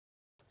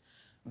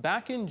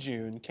Back in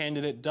June,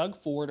 candidate Doug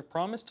Ford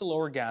promised to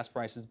lower gas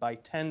prices by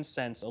 10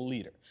 cents a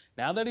litre.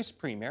 Now that he's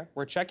premier,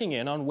 we're checking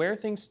in on where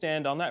things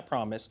stand on that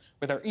promise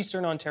with our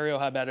Eastern Ontario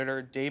Hub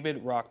editor,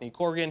 David Rockne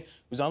Corrigan,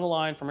 who's on the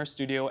line from our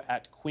studio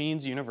at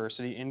Queen's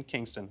University in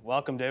Kingston.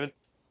 Welcome, David.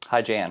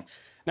 Hi, Jan.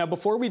 Now,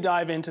 before we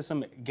dive into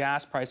some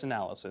gas price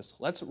analysis,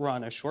 let's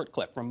run a short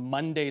clip from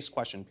Monday's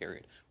question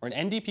period, where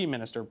an NDP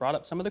minister brought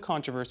up some of the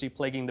controversy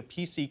plaguing the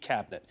PC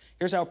cabinet.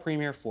 Here's how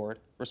Premier Ford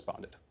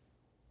responded.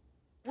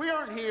 We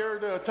aren't here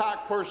to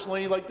attack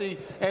personally like the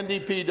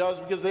NDP does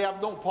because they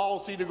have no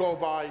policy to go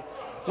by.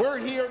 We're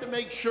here to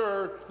make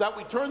sure that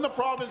we turn the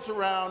province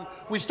around,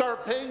 we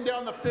start paying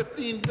down the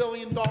 $15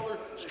 billion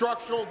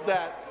structural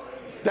debt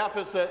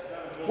deficit.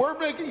 We're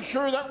making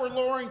sure that we're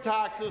lowering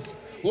taxes,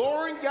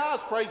 lowering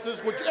gas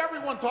prices, which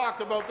everyone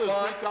talked about this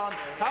week on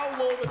how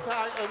low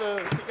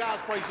the gas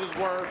prices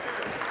were.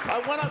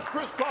 When I've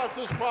crisscrossed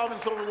this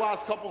province over the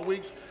last couple of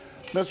weeks,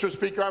 Mr.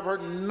 Speaker, I've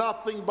heard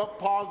nothing but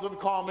positive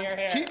comments.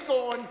 Hear, hear. Keep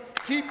going,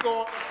 keep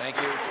going. Thank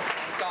you.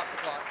 Stop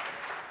the clock.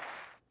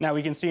 Now,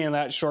 we can see in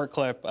that short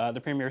clip, the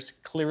Premier's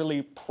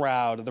clearly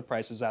proud of the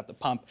prices at the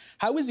pump.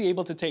 How was he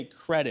able to take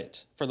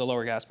credit for the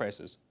lower gas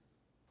prices?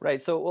 Right.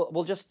 So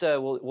we'll just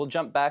we'll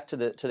jump back to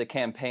the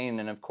campaign,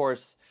 and of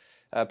course,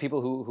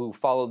 people who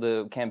followed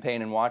the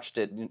campaign and watched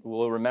it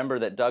will remember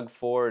that Doug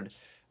Ford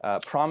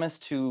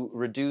promised to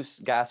reduce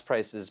gas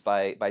prices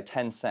by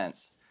 10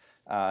 cents,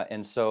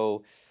 and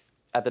so.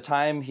 At the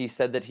time, he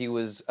said that he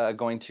was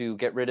going to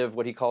get rid of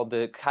what he called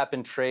the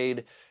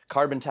cap-and-trade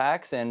carbon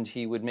tax, and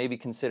he would maybe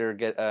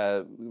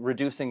consider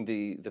reducing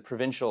the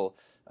provincial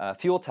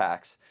fuel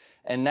tax.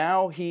 And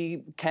now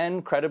he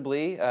can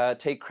credibly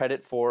take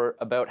credit for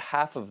about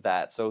half of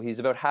that. So he's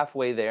about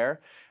halfway there.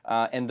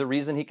 And the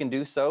reason he can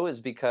do so is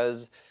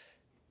because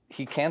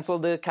he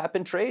canceled the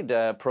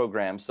cap-and-trade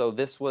program. So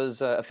this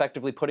was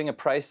effectively putting a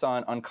price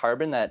on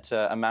carbon that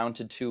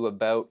amounted to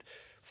about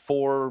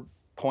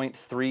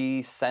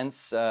 4.3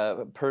 cents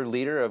per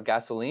litre of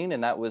gasoline,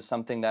 and that was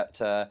something that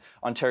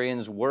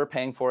Ontarians were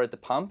paying for at the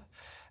pump.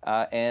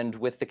 And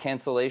with the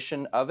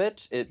cancellation of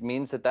it, it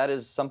means that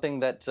is something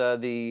that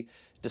the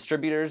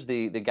distributors,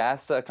 the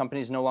gas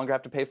companies no longer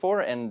have to pay for,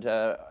 and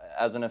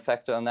as an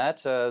effect on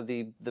that,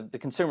 the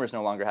consumers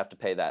no longer have to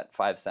pay that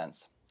 5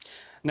 cents.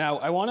 Now,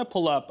 I want to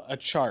pull up a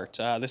chart.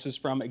 This is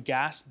from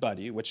Gas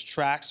Buddy, which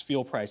tracks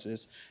fuel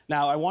prices.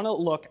 Now, I want to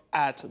look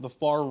at the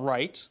far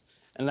right,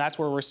 and that's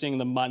where we're seeing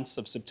the months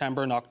of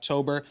September and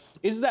October.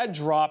 Is that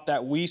drop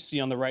that we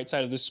see on the right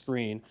side of the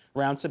screen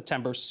around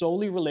September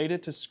solely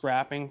related to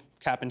scrapping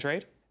cap and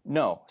trade?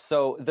 No.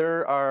 So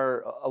there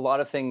are a lot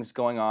of things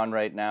going on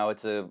right now.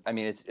 It's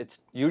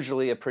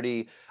usually a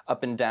pretty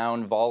up and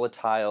down,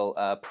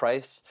 volatile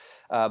price.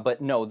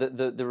 But no,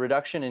 the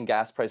reduction in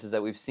gas prices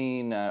that we've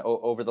seen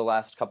over the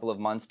last couple of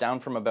months, down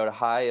from about a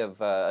high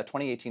of a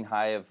 2018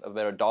 high of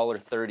about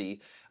 $1.30.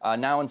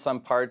 Now in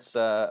some parts,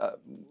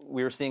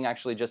 we were seeing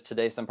actually just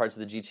today, some parts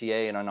of the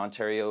GTA and in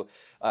Ontario,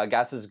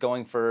 gas is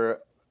going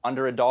for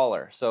under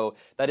 $1. So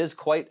that is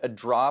quite a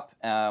drop.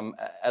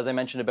 As I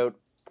mentioned, about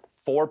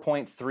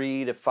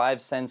 4.3 to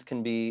 5 cents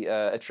can be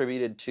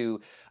attributed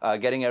to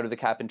getting out of the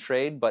cap and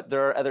trade, but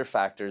there are other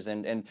factors,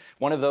 and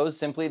one of those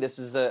simply this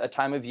is a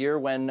time of year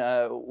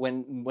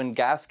when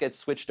gas gets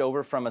switched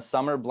over from a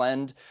summer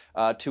blend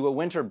to a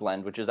winter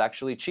blend, which is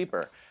actually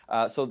cheaper.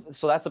 So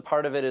that's a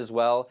part of it as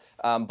well.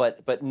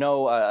 But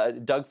no,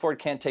 Doug Ford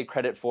can't take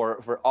credit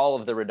for all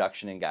of the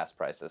reduction in gas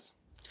prices.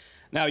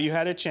 Now, you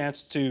had a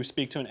chance to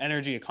speak to an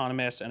energy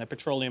economist and a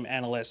petroleum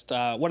analyst.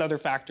 What other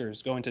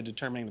factors go into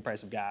determining the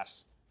price of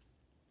gas?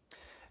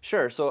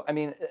 Sure. So, I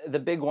mean, the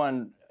big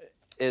one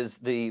is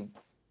the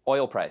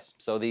oil price.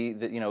 So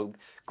the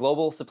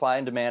global supply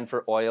and demand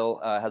for oil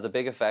has a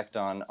big effect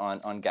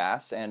on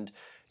gas. And,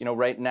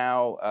 right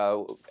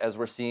now, as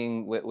we're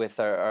seeing with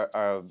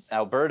our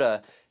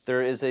Alberta,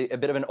 there is a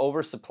bit of an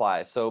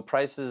oversupply. So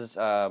prices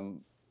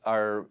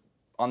are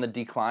on the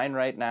decline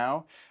right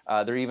now.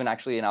 They're even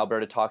actually in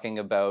Alberta talking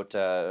about,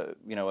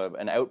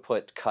 an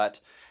output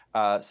cut.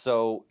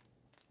 So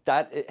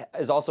that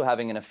is also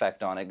having an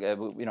effect on it.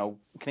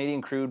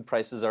 Canadian crude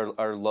prices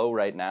are low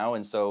right now,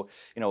 and so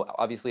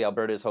obviously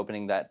Alberta is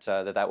hoping that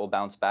that will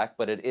bounce back,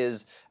 but it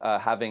is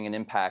having an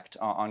impact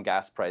on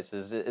gas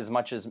prices as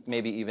much as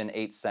maybe even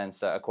 8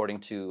 cents,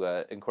 according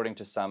to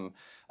some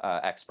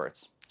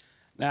experts.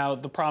 Now,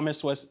 the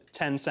promise was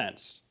 10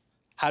 cents.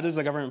 How does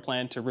the government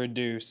plan to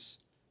reduce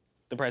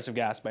the price of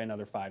gas by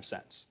another 5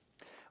 cents?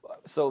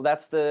 So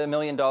that's the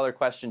million-dollar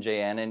question,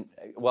 JN, and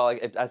well,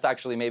 that's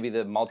actually maybe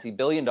the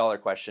multi-billion-dollar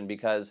question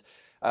because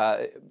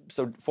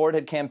so Ford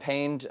had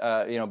campaigned,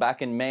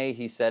 back in May.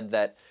 He said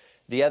that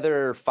the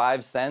other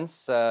 5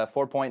 cents,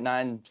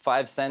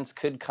 4.95 cents,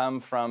 could come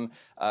from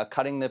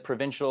cutting the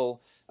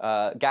provincial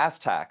gas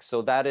tax.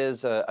 So that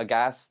is a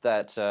gas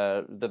that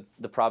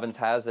the province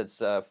has. It's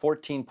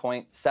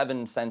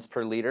 14.7 cents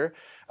per litre.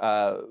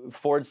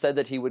 Ford said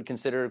that he would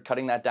consider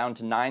cutting that down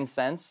to 9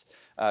 cents,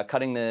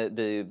 cutting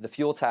the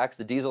fuel tax,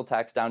 the diesel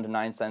tax, down to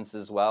 9 cents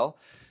as well.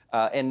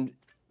 And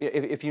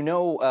if you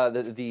know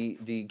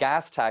the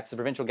gas tax, the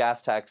provincial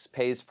gas tax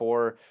pays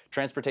for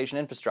transportation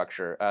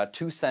infrastructure.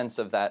 2 cents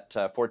of that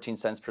 14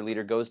 cents per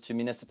litre goes to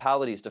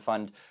municipalities to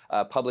fund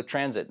public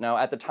transit. Now,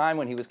 at the time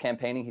when he was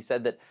campaigning, he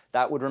said that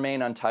that would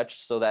remain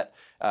untouched, so that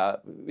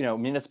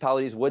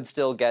municipalities would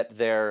still get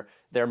their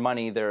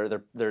money,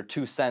 their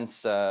 2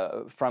 cents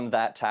from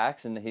that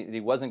tax, and he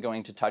wasn't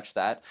going to touch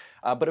that.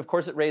 But of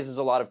course, it raises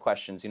a lot of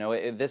questions.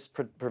 If this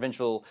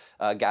provincial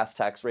gas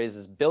tax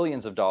raises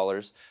billions of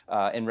dollars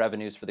in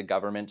revenues for the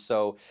government.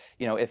 So,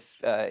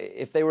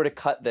 if they were to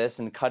cut this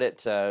and cut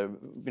it,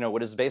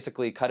 what is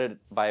basically cut it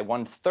by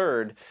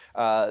 1/3,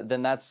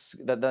 then that's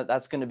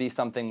going to be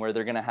something where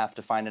they're going to have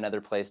to find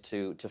another place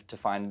to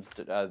find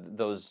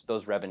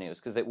those revenues,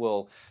 because that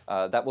will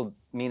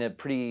mean a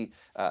pretty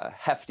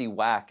hefty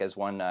whack, as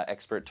one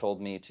expert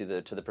told me, to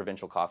the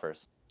provincial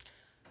coffers.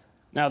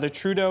 Now, the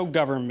Trudeau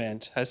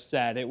government has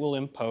said it will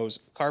impose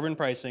carbon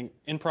pricing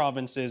in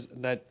provinces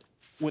that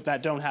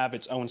don't have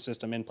its own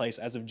system in place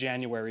as of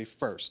January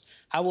 1st.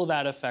 How will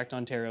that affect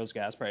Ontario's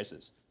gas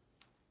prices?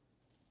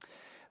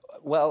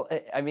 Well,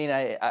 I mean,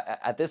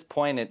 at this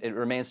point, it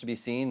remains to be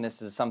seen.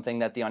 This is something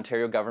that the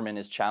Ontario government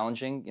is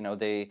challenging.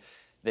 They've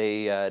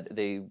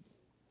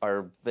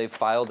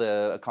filed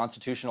a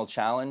constitutional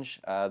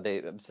challenge.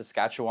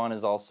 Saskatchewan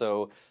has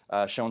also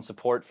shown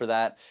support for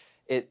that.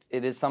 It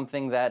is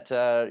something that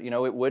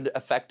it would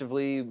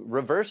effectively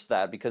reverse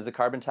that, because the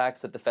carbon tax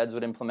that the feds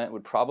would implement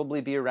would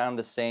probably be around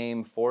the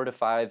same 4 to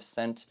 5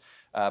 cent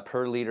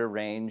per litre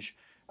range.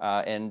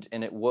 And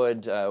it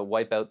would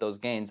wipe out those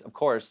gains. Of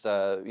course,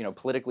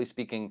 politically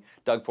speaking,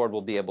 Doug Ford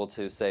will be able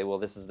to say, well,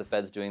 this is the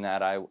feds doing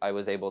that. I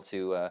was able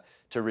to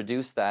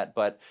reduce that.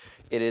 But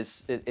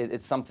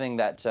it's something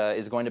that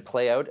is going to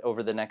play out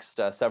over the next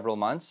several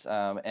months,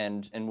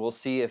 and we'll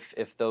see if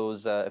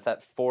that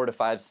 4 to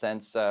 5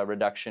 cents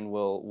reduction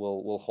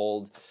will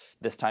hold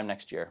this time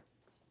next year.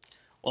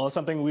 Well, it's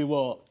something we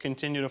will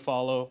continue to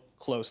follow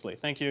closely.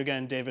 Thank you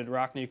again, David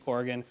Rockne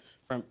Corrigan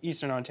from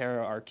Eastern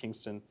Ontario, our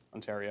Kingston,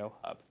 Ontario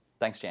hub.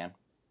 Thanks, Jan.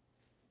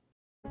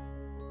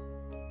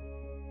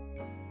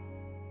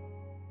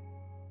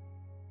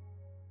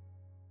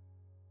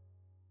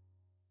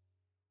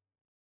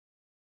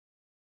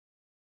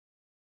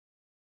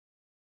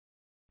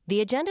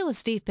 The Agenda with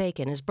Steve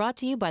Paikin is brought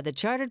to you by the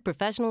Chartered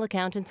Professional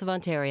Accountants of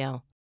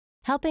Ontario,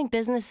 helping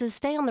businesses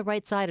stay on the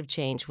right side of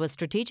change with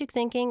strategic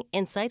thinking,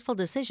 insightful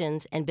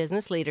decisions, and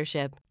business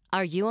leadership.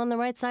 Are you on the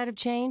right side of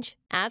change?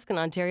 Ask an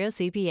Ontario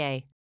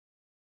CPA.